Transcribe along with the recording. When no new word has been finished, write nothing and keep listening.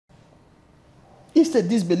Instead,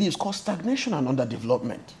 these beliefs cause stagnation and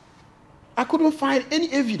underdevelopment. I couldn't find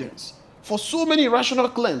any evidence for so many irrational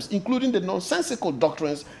claims, including the nonsensical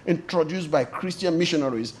doctrines introduced by Christian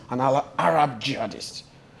missionaries and Arab jihadists,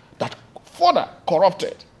 that further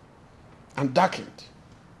corrupted and darkened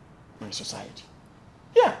my society.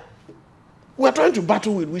 Yeah. We're trying to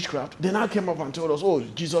battle with witchcraft. They now came up and told us, oh,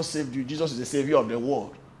 Jesus saved you. Jesus is the savior of the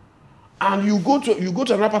world. And you go to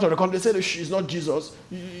another part of the country, they say it's not Jesus.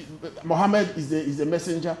 Muhammad is the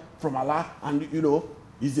messenger from Allah, and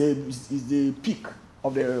is the peak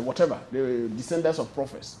of the descendants of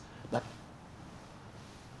prophets. That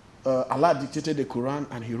Allah dictated the Quran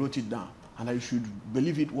and he wrote it down, and that you should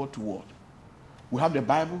believe it word to word. We have the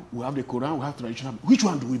Bible, we have the Quran, we have traditional. Which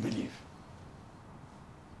one do we believe?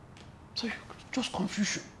 So just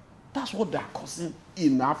confusion. That's what they are causing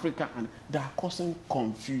in Africa, and they are causing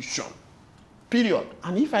confusion. Period.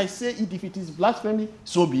 And if I say it, if it is blasphemy,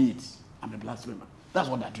 so be it. I'm a blasphemer. That's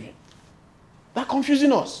what they're doing. They're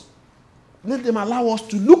confusing us. Let them allow us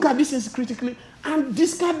to look at these things critically and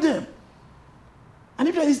discard them. And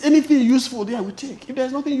if there is anything useful there, we take. If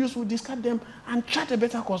there's nothing useful, discard them and chart a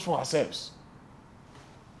better course for ourselves.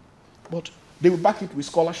 But they will back it with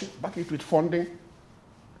scholarship, back it with funding.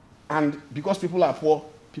 And because people are poor,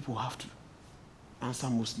 people have to answer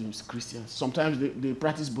Muslims, Christians. Sometimes they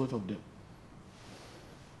practice both of them.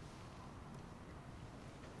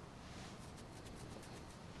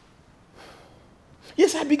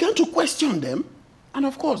 Yes, I began to question them. And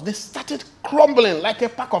of course, they started crumbling like a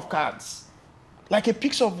pack of cards, like a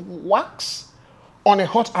piece of wax on a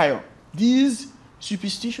hot iron. These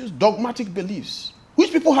superstitious, dogmatic beliefs,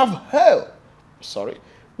 which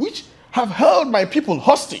have held my people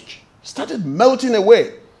hostage, started melting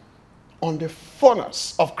away on the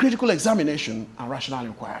furnace of critical examination and rational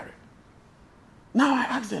inquiry. Now I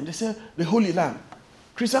ask them, they say, the Holy Land.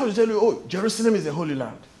 Christians will tell you, oh, Jerusalem is the Holy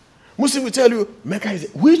Land. Muslim will tell you, Mecca is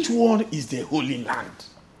which one is the Holy Land?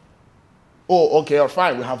 Oh, okay,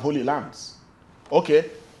 fine, we have Holy Lands. Okay,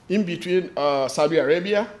 in between Saudi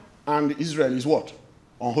Arabia and Israel is what?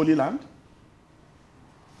 Unholy land?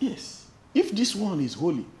 Yes. If this one is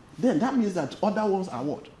holy, then that means that other ones are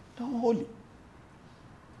what? They're unholy.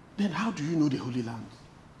 Then how do you know the Holy Land?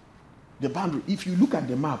 The boundary. If you look at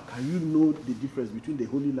the map, can you know the difference between the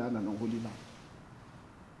Holy Land and unholy land?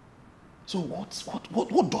 So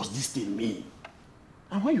what does this thing mean?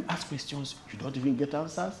 And when you ask questions, you don't even get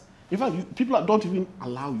answers. In fact, people don't even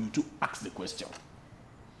allow you to ask the question.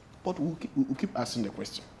 But we'll keep asking the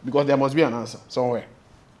question, because there must be an answer somewhere.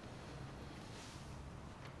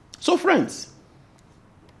 So friends,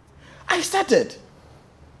 I started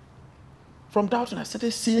from doubting, I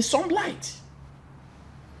started seeing some light.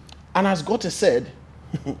 And as God has said,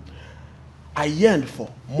 I yearned for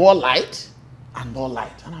more light and more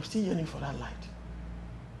light. And I'm still yearning for that light.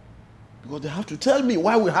 Because they have to tell me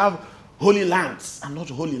why we have holy lands and not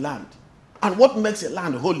holy land. And what makes a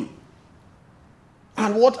land holy.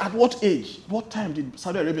 And at what age, what time did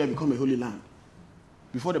Saudi Arabia become a holy land?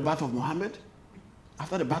 Before the birth of Muhammad?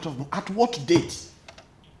 After the birth of Muhammad? At what date?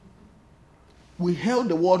 We held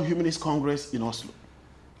the World Humanist Congress in Oslo.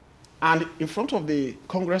 And in front of the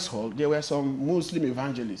Congress Hall, there were some Muslim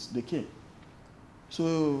evangelists. They came.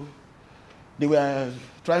 So they were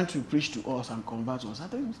trying to preach to us and convert us. I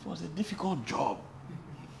think it was a difficult job.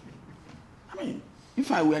 I mean,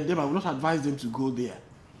 if I were them, I would not advise them to go there.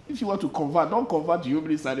 If you want to convert, don't convert to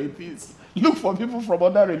humanists and atheists. Look for people from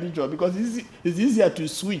other religion, because it's easier to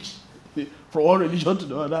switch from one religion to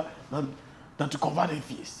the other than to convert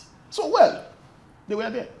atheists. So, well, they were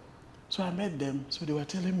there. So I met them. So they were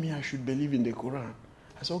telling me I should believe in the Quran.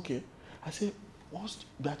 I said, okay. I said, what's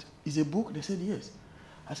that? Is a book? They said, yes.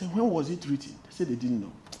 I said, when was it written? They said they didn't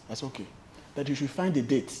know. I said, okay. That you should find the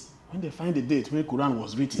date. When they find the date when the Quran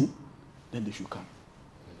was written, then they should come.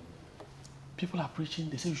 People are preaching.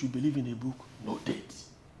 They say you should believe in a book. No date.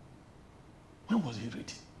 When was it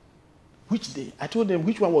written? Which day? I told them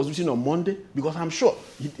which one was written on Monday, because I'm sure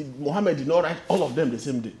Muhammad did not write all of them the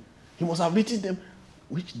same day. He must have written them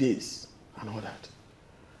which days and all that.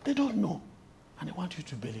 They don't know, and they want you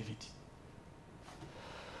to believe it.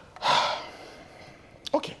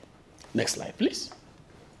 Okay, next slide, please.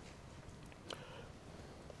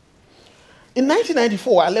 In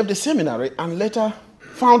 1994, I left the seminary and later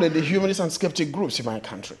founded the humanist and skeptic groups in my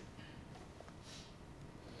country.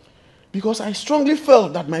 Because I strongly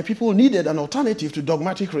felt that my people needed an alternative to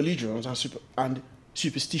dogmatic religions and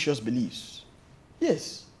superstitious beliefs.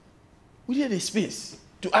 Yes, we needed a space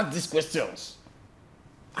to ask these questions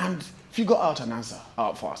and figure out an answer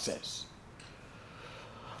for ourselves.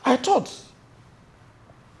 I thought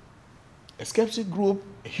a skeptic group,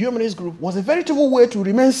 a humanist group, was a veritable way to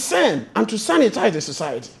remain sane and to sanitize the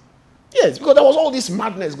society. Yes, because there was all this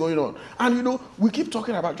madness going on. And you know, we keep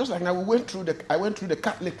talking about, just like now, I went through the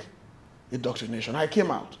Catholic indoctrination. I came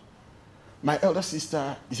out. My elder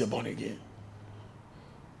sister is a born again.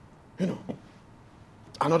 You know,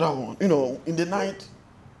 another one, you know, in the night,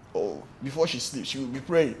 or before she sleeps, she will be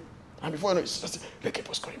praying. And before you know, it's just, I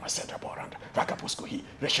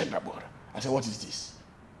said, what is this?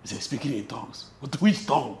 He said, speaking in tongues. Which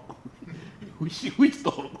tongue? which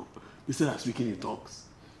tongue? He said, I'm speaking in tongues.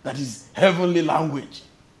 That is heavenly language.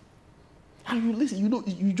 And you listen, you know,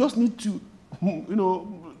 you just need to, you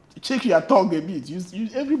know, check your tongue a bit.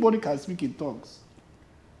 Everybody can speak in tongues.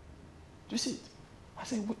 Do you see it? I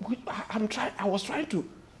said, I was trying to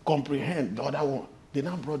comprehend the other one. They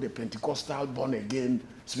now brought the Pentecostal born again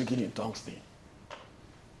speaking in tongues thing.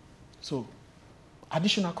 So,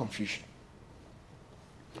 additional confusion.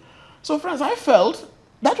 So, friends, I felt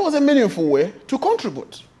that was a meaningful way to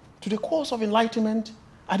contribute to the cause of enlightenment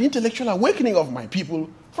and intellectual awakening of my people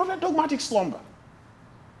from a dogmatic slumber.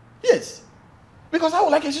 Yes. Because I would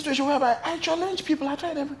like a situation whereby I challenge people. I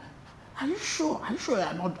try them. Are you sure? Are you sure you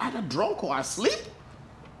are not either drunk or asleep?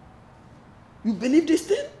 You believe this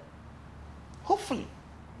thing? Hopefully,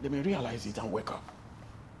 they may realize it and wake up.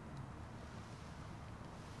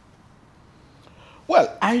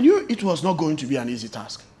 Well, I knew it was not going to be an easy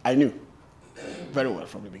task. I knew very well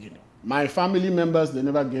from the beginning. My family members, they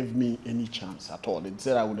never gave me any chance at all. They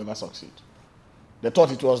said I would never succeed. They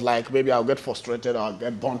thought it was like maybe I'll get frustrated or I'll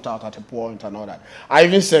get burnt out at a point and all that. I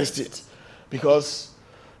even sensed it because,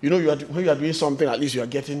 you know, when you are doing something, at least you are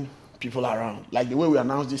getting people around. Like the way we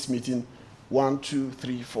announced this meeting, 1, 2,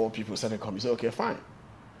 3, 4 people started coming. You say, okay, fine.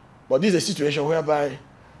 But this is a situation whereby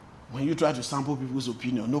when you try to sample people's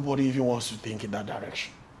opinion, nobody even wants to think in that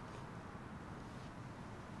direction.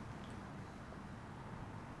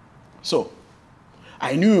 So,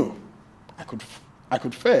 I knew I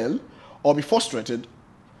could fail or be frustrated.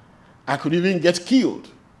 I could even get killed.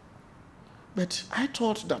 But I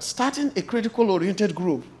thought that starting a critical-oriented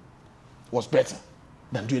group was better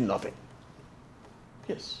than doing nothing.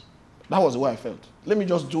 Yes. That was the way I felt. Let me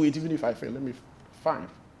just do it, even if I fail. Let me fine.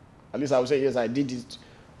 At least I would say, yes, I did it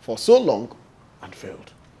for so long and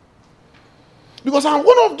failed. Because I'm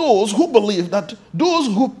one of those who believe that those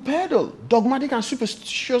who peddle dogmatic and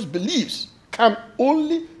superstitious beliefs can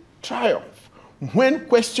only triumph when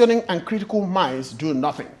questioning and critical minds do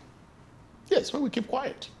nothing. Yes, when we keep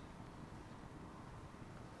quiet.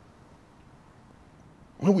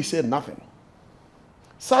 When we say nothing.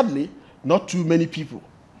 Sadly, not too many people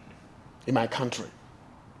in my country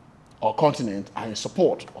or continent are in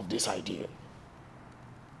support of this idea.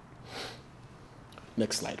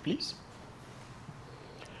 Next slide, please.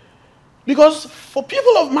 Because for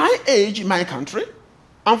people of my age in my country,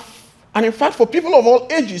 and in fact for people of all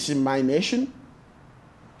ages in my nation,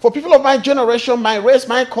 for people of my generation, my race,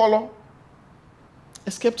 my color,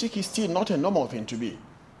 a skeptic is still not a normal thing to be.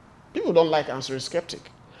 People don't like answering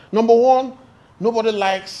skeptic. Number one, nobody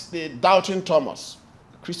likes the doubting Thomas.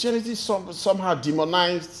 Christianity somehow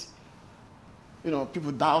demonized, you know,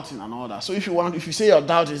 people doubting and all that. So if you say your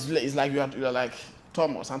doubt is like you're like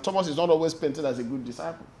Thomas, and Thomas is not always painted as a good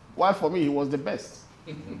disciple. While for me, he was the best.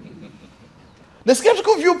 The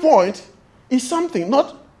skeptical viewpoint is something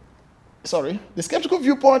the skeptical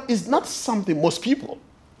viewpoint is not something most people,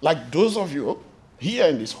 like those of you here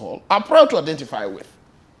in this hall, are proud to identify with.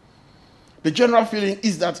 The general feeling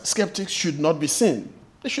is that skeptics should not be seen.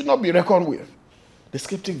 They should not be reckoned with. The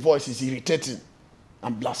skeptic voice is irritating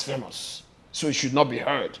and blasphemous, so it should not be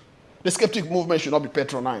heard. The skeptic movement should not be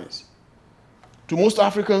patronized. To most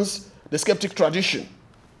Africans, the skeptic tradition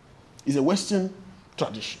is a Western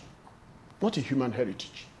tradition, not a human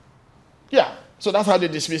heritage. Yeah, so that's how they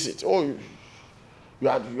dismiss it. Oh, you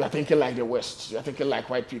are thinking like the West. You are thinking like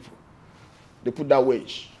white people. They put that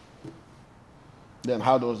wage. Then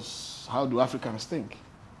how do Africans think?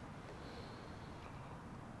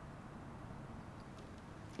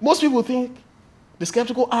 Most people think the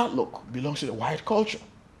skeptical outlook belongs to the white culture,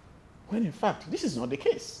 when in fact, this is not the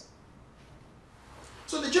case.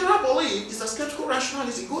 So the general belief is that skeptical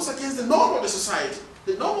rationality goes against the norm of the society.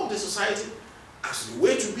 The norm of the society as the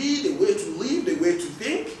way to be, the way to live, the way to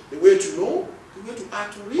think, the way to know, the way to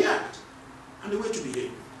act and react, and the way to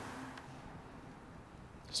behave.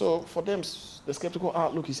 So for them, the skeptical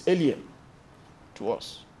outlook is alien to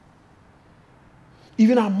us.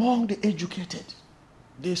 Even among the educated,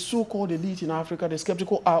 the so-called elite in Africa, the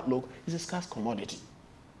skeptical outlook is a scarce commodity.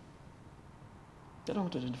 They don't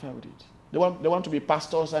want to identify with it. They want to be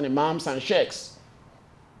pastors and imams and sheikhs.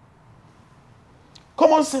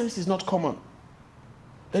 Common sense is not common.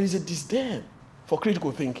 There is a disdain for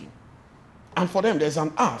critical thinking. And for them, there's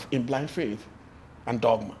an half in blind faith and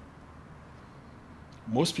dogma.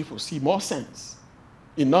 Most people see more sense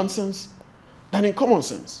in nonsense than in common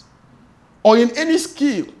sense, or in any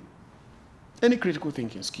skill, any critical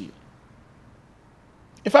thinking skill.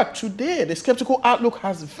 In fact, today, the skeptical outlook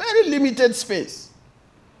has very limited space,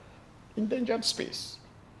 endangered space,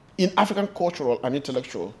 in African cultural and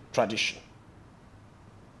intellectual tradition.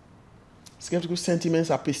 Skeptical sentiments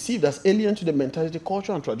are perceived as alien to the mentality,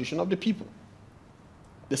 culture, and tradition of the people.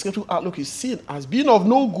 The skeptical outlook is seen as being of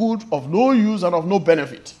no good, of no use, and of no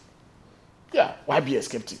benefit. Yeah, why be a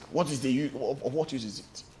skeptic? What is the use? Of what use is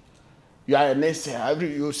it? You are a naysayer.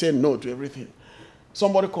 You say no to everything.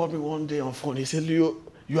 Somebody called me one day on phone. He said, you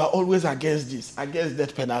are always against this, against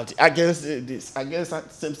death penalty, against this, against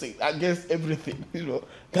that same thing, against everything. You know,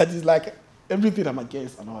 that is like everything I'm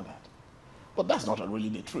against and all that. But that's not really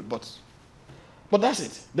the truth. But that's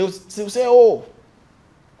it. They'll say, oh,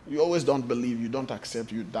 you always don't believe, you don't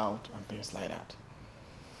accept, you doubt, and things like that.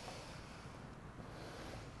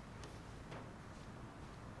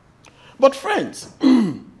 But friends,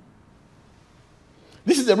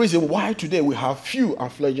 this is the reason why today we have few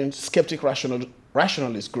and fledgling skeptic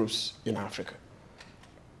rationalist groups in Africa.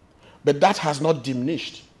 But that has not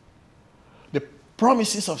diminished the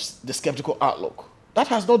promises of the skeptical outlook. That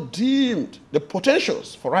has not dimmed the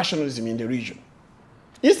potentials for rationalism in the region.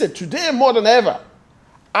 Instead, today more than ever,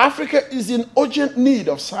 Africa is in urgent need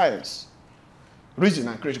of science, reason,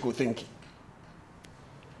 and critical thinking.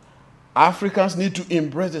 Africans need to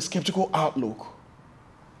embrace the skeptical outlook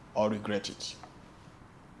or regret it.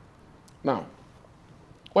 Now,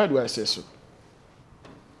 why do I say so?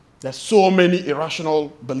 There's so many irrational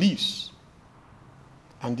beliefs,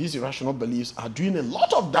 and these irrational beliefs are doing a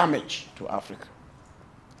lot of damage to Africa.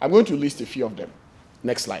 I'm going to list a few of them.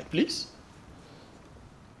 Next slide, please.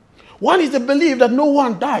 One is the belief that no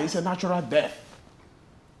one dies a natural death.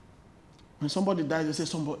 When somebody dies, they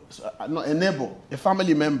say a neighbor, a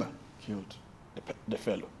family member killed the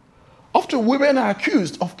fellow. Often women are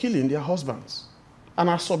accused of killing their husbands and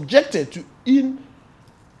are subjected to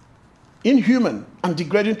inhuman and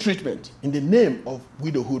degrading treatment in the name of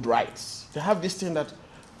widowhood rights. They have this thing that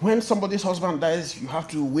when somebody's husband dies, you have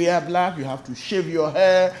to wear black, you have to shave your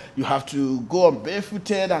hair, you have to go on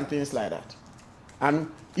barefooted and things like that.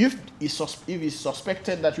 And if it's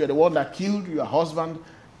suspected that you are the one that killed your husband,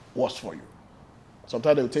 worse for you.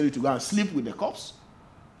 Sometimes they will tell you to go and sleep with the corpse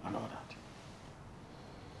and all that.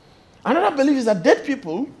 Another belief is that dead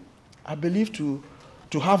people are believed to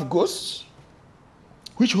have ghosts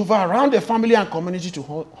which hover around the family and community to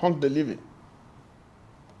haunt the living.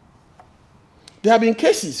 There have been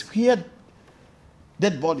cases where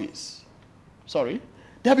there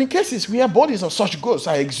have been cases where bodies of such ghosts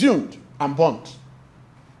are exhumed and burnt.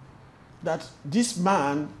 That this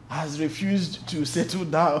man has refused to settle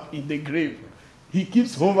down in the grave. He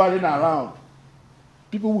keeps hovering around.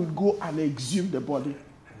 People will go and exhume the body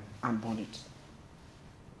and burn it,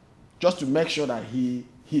 just to make sure that he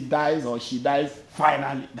dies or she dies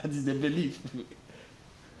finally. That is the belief.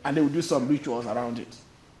 And they will do some rituals around it.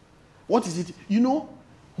 What is it? You know,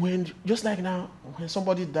 just like now, when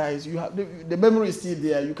somebody dies, you have the memory is still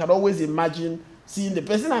there. You can always imagine seeing the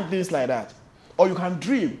person and things like that. Or you can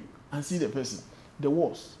dream and see the person. The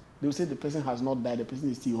worst, they will say the person has not died, the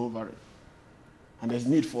person is still hovering. And there's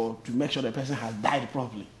need to make sure the person has died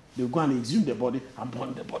properly. They will go and exhume the body and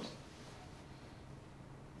burn the body.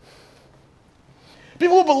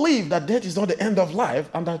 People believe that death is not the end of life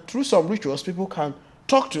and that through some rituals people can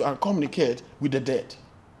talk to and communicate with the dead,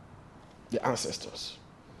 the ancestors.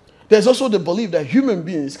 There's also the belief that human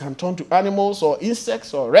beings can turn to animals or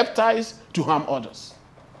insects or reptiles to harm others,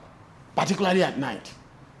 particularly at night,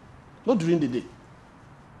 not during the day.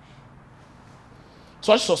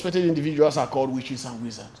 Such suspected individuals are called witches and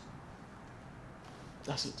wizards.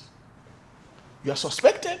 That's it. You are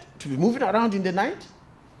suspected to be moving around in the night.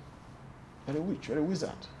 You're a witch, you're a wizard.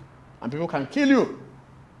 And people can kill you.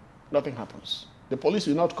 Nothing happens. The police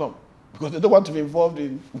will not come because they don't want to be involved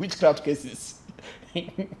in witchcraft cases.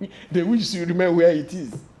 The witch will remain where it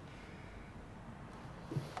is.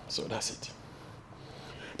 So that's it.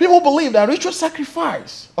 People believe that ritual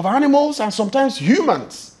sacrifice of animals and sometimes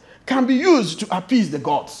humans can be used to appease the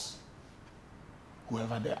gods,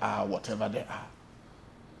 whoever they are, whatever they are.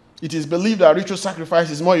 It is believed that ritual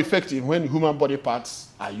sacrifice is more effective when human body parts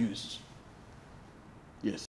are used. Yes.